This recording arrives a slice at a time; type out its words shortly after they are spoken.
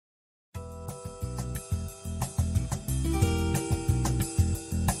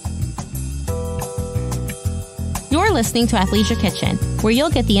You're listening to Athleisure Kitchen, where you'll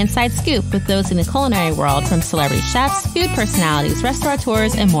get the inside scoop with those in the culinary world, from celebrity chefs, food personalities,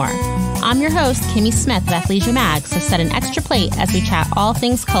 restaurateurs, and more. I'm your host, Kimmy Smith of Athleisure Mag, so set an extra plate as we chat all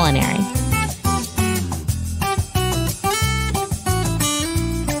things culinary.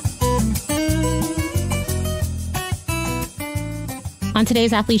 On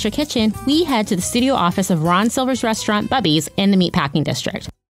today's Athleisure Kitchen, we head to the studio office of Ron Silver's restaurant, Bubby's, in the Meatpacking District.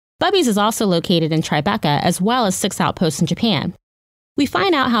 Bubby's is also located in Tribeca, as well as 6 outposts in Japan. We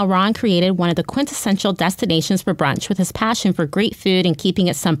find out how Ron created one of the quintessential destinations for brunch with his passion for great food and keeping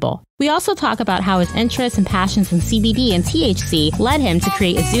it simple. We also talk about how his interests and passions in CBD and THC led him to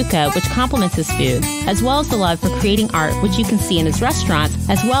create Azuca, which complements his food, as well as the love for creating art, which you can see in his restaurants,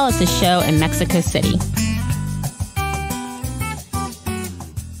 as well as his show in Mexico City.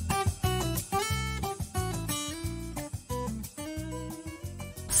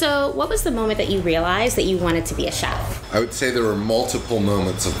 So what was the moment that you realized that you wanted to be a chef? I would say there were multiple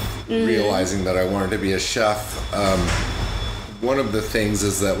moments of realizing that I wanted to be a chef. One of the things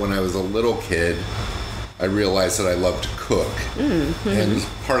is that when I was a little kid, I realized that I loved to cook. And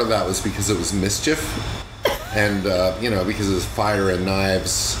part of that was because it was mischief and, because it was fire and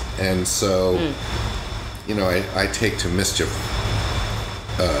knives. And so, I take to mischief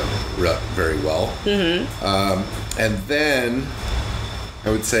very well. And then I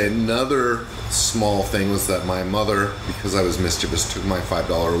would say another small thing was that my mother, because I was mischievous, took my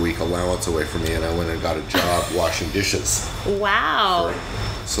 $5 a week allowance away from me, and I went and got a job washing dishes. Wow.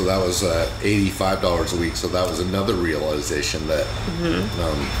 So that was $85 a week. So that was another realization that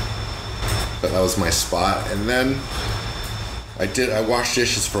that was my spot. And then I washed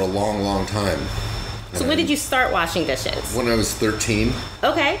dishes for a long, long time. So when did you start washing dishes? When I was 13.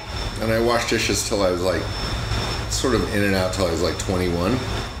 Okay. And I washed dishes till I was sort of in and out till I was 21.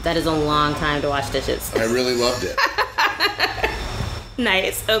 That is a long time to wash dishes. I really loved it.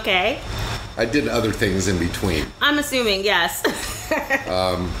 Nice. Okay. I did other things in between. I'm assuming, yes.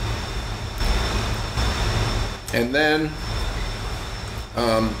 And then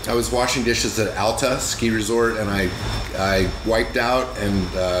I was washing dishes at Alta ski resort, and I wiped out and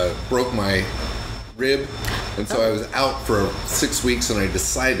broke my rib, and so I was out for 6 weeks, and I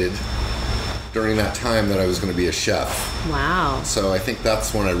decided during that time that I was going to be a chef. Wow. So I think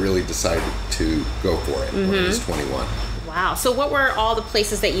that's when I really decided to go for it, when I was 21. Wow. So what were all the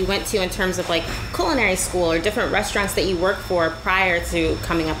places that you went to in terms of culinary school or different restaurants that you worked for prior to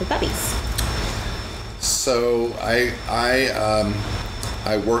coming up with Bubby's? So I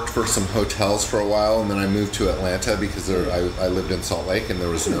worked for some hotels for a while, and then I moved to Atlanta because I lived in Salt Lake and there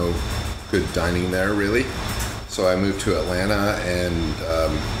was no good dining there really. So I moved to Atlanta and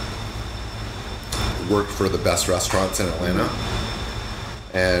worked for the best restaurants in Atlanta,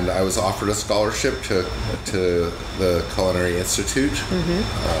 and I was offered a scholarship to the Culinary Institute,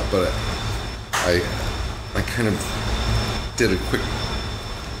 but I kind of did a quick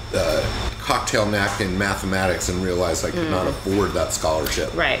cocktail napkin mathematics and realized I could not afford that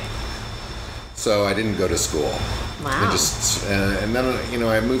scholarship. Right. So I didn't go to school. Wow. And then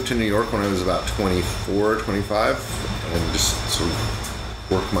I moved to New York when I was about 24, 25, and just sort of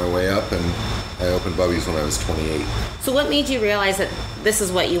worked my way up, and I opened Bubby's when I was 28. So what made you realize that this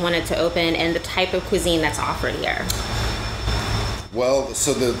is what you wanted to open and the type of cuisine that's offered here? Well,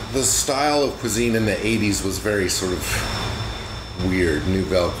 so the style of cuisine in the 80s was very sort of weird,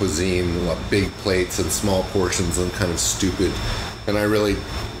 nouvelle cuisine, big plates and small portions and kind of stupid. And I really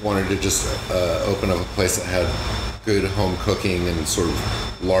wanted to just open up a place that had good home cooking and sort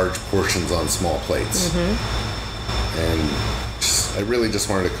of large portions on small plates. And I really just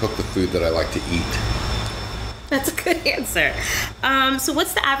wanted to cook the food that I like to eat. That's a good answer. So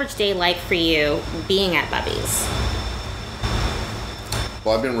what's the average day like for you being at Bubby's?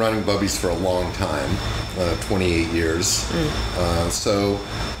 Well, I've been running Bubby's for a long time, 28 years. So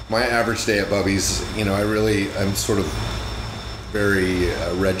my average day at Bubby's, I'm sort of very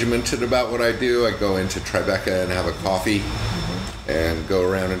regimented about what I do. I go into Tribeca and have a coffee and go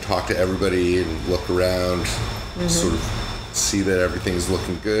around and talk to everybody and look around, sort of see that everything's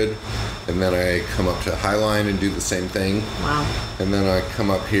looking good, and then I come up to Highline and do the same thing. Wow. And then I come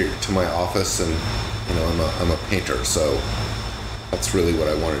up here to my office, and I'm a painter, so that's really what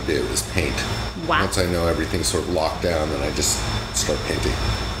I want to do is paint. Wow. Once I know everything's sort of locked down, then I just start painting.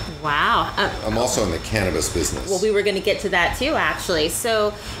 Wow. I'm also in the cannabis business. Well, we were going to get to that too, actually.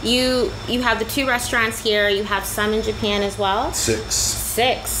 So you have the 2 restaurants here. You have some in Japan as well?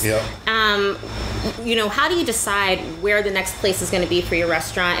 6. Yep. How do you decide where the next place is going to be for your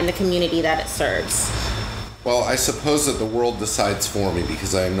restaurant and the community that it serves? Well, I suppose that the world decides for me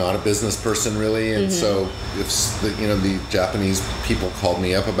because I am not a business person really, and so if the Japanese people called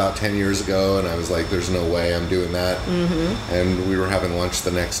me up about 10 years ago, and I was like, "There's no way I'm doing that," and we were having lunch the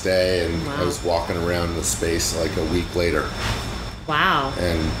next day, and I was walking around the space like a week later. Wow!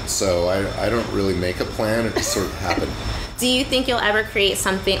 And so I don't really make a plan; it just sort of happened. Do you think you'll ever create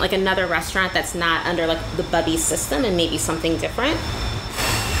something like another restaurant that's not under like the Bubby system and maybe something different?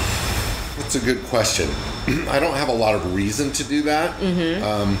 That's a good question. I don't have a lot of reason to do that.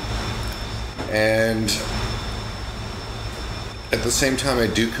 And at the same time, I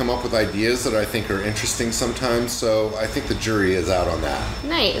do come up with ideas that I think are interesting sometimes. So I think the jury is out on that.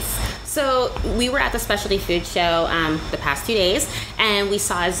 Nice. So we were at the specialty food show the past 2 days, and we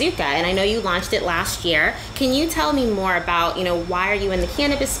saw Azuca, and I know you launched it last year. Can you tell me more about, why are you in the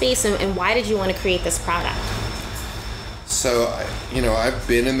cannabis space, and why did you want to create this product? So, I've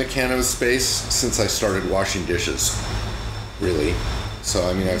been in the cannabis space since I started washing dishes, really. So,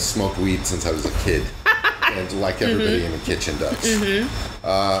 I've smoked weed since I was a kid, and like everybody in the kitchen does.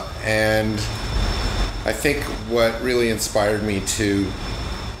 And I think what really inspired me to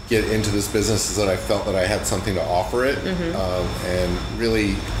get into this business is that I felt that I had something to offer it. And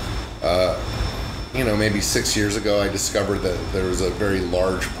really, maybe 6 years ago, I discovered that there was a very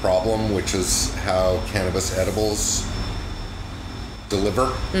large problem, which is how cannabis edibles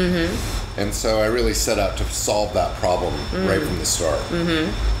deliver. And so I really set out to solve that problem right from the start.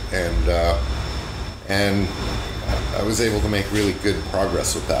 And I was able to make really good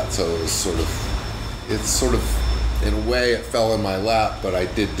progress with that. So it's sort of in a way it fell in my lap, but I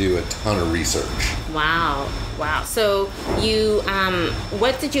did do a ton of research. Wow. So you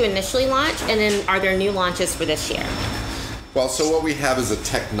what did you initially launch, and then are there new launches for this year? Well, so what we have is a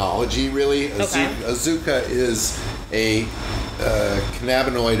technology, really. Azuca is a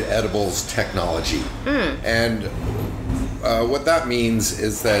cannabinoid edibles technology. And what that means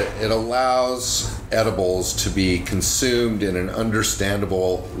is that it allows edibles to be consumed in an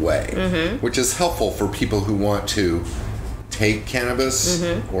understandable way, which is helpful for people who want to take cannabis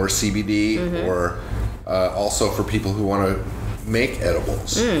or CBD, or also for people who want to make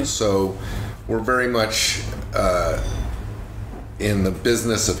edibles. So we're very much in the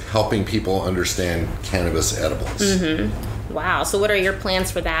business of helping people understand cannabis edibles. Wow. So what are your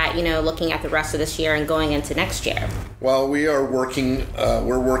plans for that, looking at the rest of this year and going into next year? Well, we're working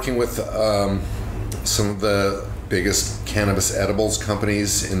with some of the biggest cannabis edibles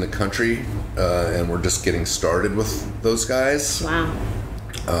companies in the country, and we're just getting started with those guys. Wow.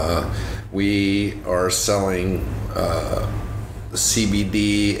 We are selling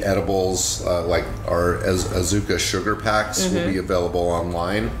CBD edibles, like our Azuca sugar packs will be available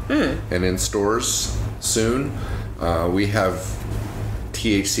online and in stores soon. We have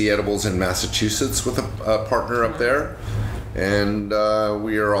THC edibles in Massachusetts with a partner up there, and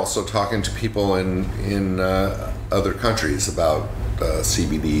we are also talking to people in other countries about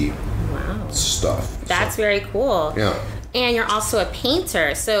CBD stuff. That's very cool. Yeah. And you're also a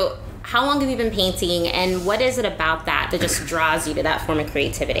painter. So how long have you been painting, and what is it about that just draws you to that form of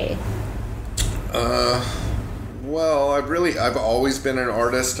creativity? Well, I've always been an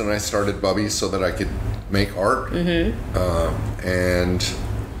artist, and I started Bubby so that I could make art. And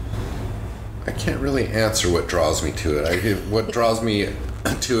I can't really answer what draws me to it. What draws me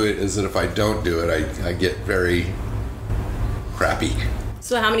to it is that if I don't do it, I get very crappy.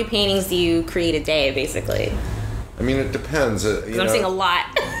 So how many paintings do you create a day, basically? It depends. I'm seeing a lot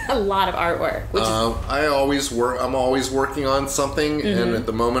of artwork. I'm always working on something, and at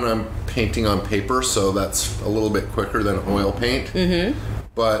the moment I'm painting on paper, so that's a little bit quicker than oil paint.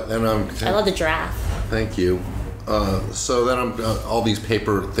 But then I love the draft. Thank you. So then all these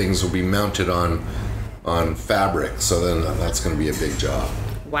paper things will be mounted on fabric, so then that's going to be a big job.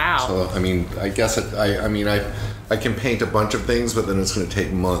 Wow. So I guess I can paint a bunch of things, but then it's going to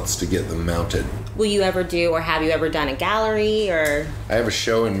take months to get them mounted. Will you ever do, or have you ever done a gallery, or? I have a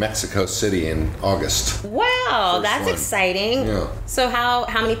show in Mexico City in August. Wow, that's exciting. Yeah. So how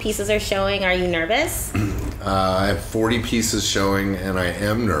many pieces are showing? Are you nervous? I have 40 pieces showing, and I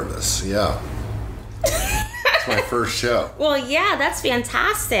am nervous. Yeah. It's my first show. Well, yeah, that's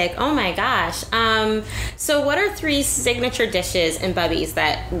fantastic. Oh my gosh. So what are 3 signature dishes in Bubby's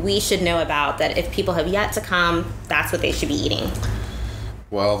that we should know about, that if people have yet to come, that's what they should be eating?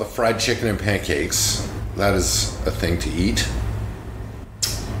 Well, the fried chicken and pancakes, that is a thing to eat.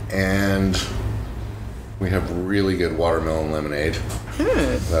 And we have really good watermelon lemonade.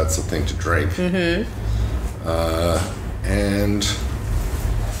 That's a thing to drink. And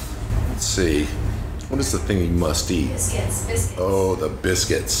let's see. What is the thing you must eat? Biscuits. Oh, the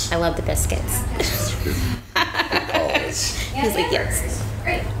biscuits. I love the biscuits. college. He's like, yes.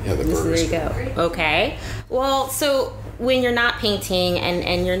 Great. Yeah, the burgers. There you go. Okay. Well, so when you're not painting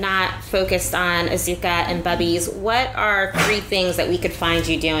and you're not focused on Azuca and Bubby's, what are 3 things that we could find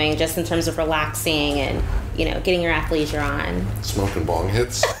you doing just in terms of relaxing and, getting your athleisure on? Smoking bong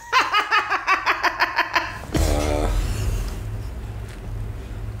hits.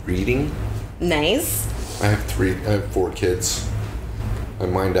 Reading. Nice. I have 4 kids. I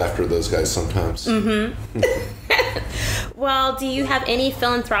mind after those guys sometimes. Mm-hmm. Well, do you have any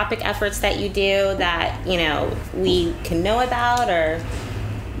philanthropic efforts that you do that, we can know about, or?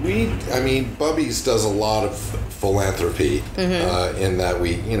 Bubby's does a lot of philanthropy, in that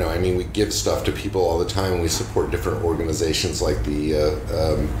we give stuff to people all the time. We support different organizations like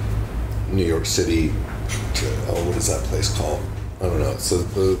the New York City, what is that place called? I don't know. So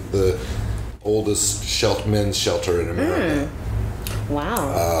the oldest men's shelter in America.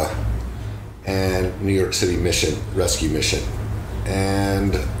 Wow. And New York City Rescue Mission.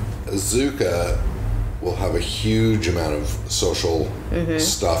 And Azuca will have a huge amount of social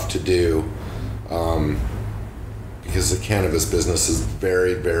stuff to do, because the cannabis business is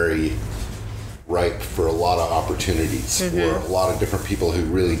very, very ripe for a lot of opportunities for a lot of different people who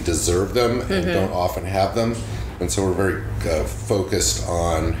really deserve them and don't often have them. And so we're very focused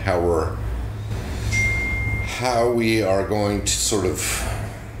on how we are going to sort of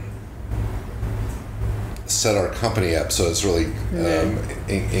set our company up so it's really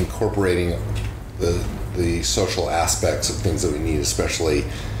incorporating the social aspects of things that we need, especially,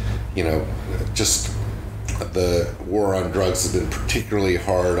 just the war on drugs has been particularly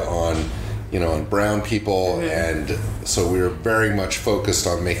hard on brown people, and so we're very much focused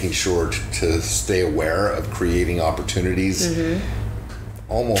on making sure to stay aware of creating opportunities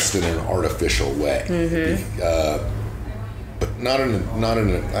almost in an artificial way, but not in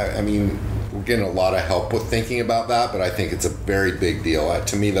a, we're getting a lot of help with thinking about that, but I think it's a very big deal.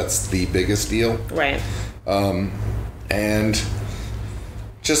 To me, that's the biggest deal. Right. And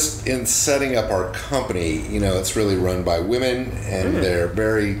just in setting up our company, it's really run by women, and they're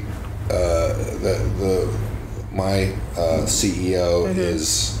very, my CEO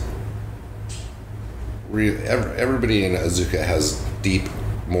is, everybody in Azuca has deep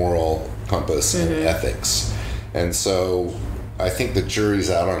moral compass and ethics. And so I think the jury's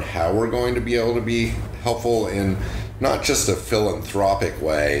out on how we're going to be able to be helpful in not just a philanthropic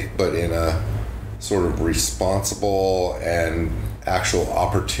way, but in a sort of responsible and actual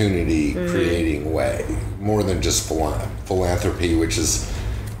opportunity creating way, more than just philanthropy, which is,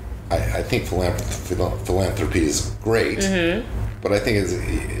 I think philanthropy is great, but I think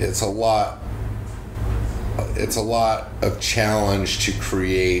it's a lot of challenge to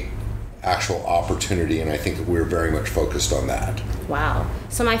create actual opportunity, and I think we're very much focused on that. Wow.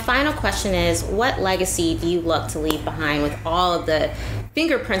 So my final question is, what legacy do you look to leave behind with all of the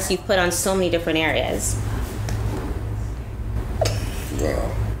fingerprints you've put on so many different areas?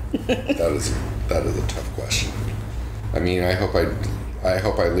 Wow. that is a tough question. I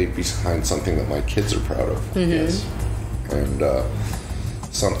hope I leave behind something that my kids are proud of. Yes. And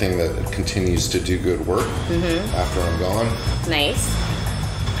something that continues to do good work after I'm gone. Nice.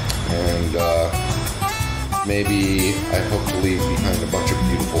 And maybe I hope to leave behind a bunch of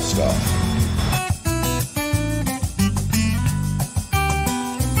beautiful stuff.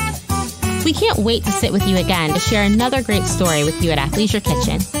 We can't wait to sit with you again to share another great story with you at Athleisure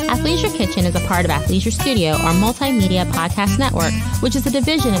Kitchen. Athleisure Kitchen is a part of Athleisure Studio, our multimedia podcast network, which is a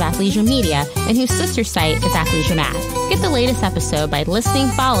division of Athleisure Media and whose sister site is Athleisure Mag. Get the latest episode by listening,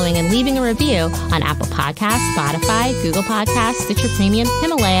 following, and leaving a review on Apple Podcasts, Spotify, Google Podcasts, Stitcher Premium,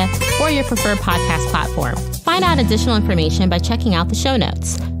 Himalaya, or your preferred podcast platform. Find out additional information by checking out the show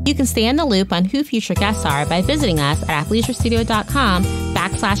notes. You can stay in the loop on who future guests are by visiting us at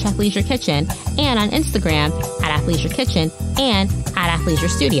athleisurestudio.com/Athleisure Kitchen and on Instagram at Athleisure Kitchen and at Athleisure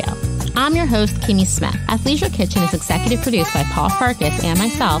Studio. I'm your host, Kimmy Smith. Athleisure Kitchen is executive produced by Paul Farkas and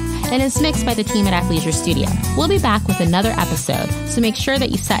myself and is mixed by the team at Athleisure Studio. We'll be back with another episode, so make sure that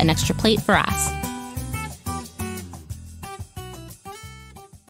you set an extra plate for us.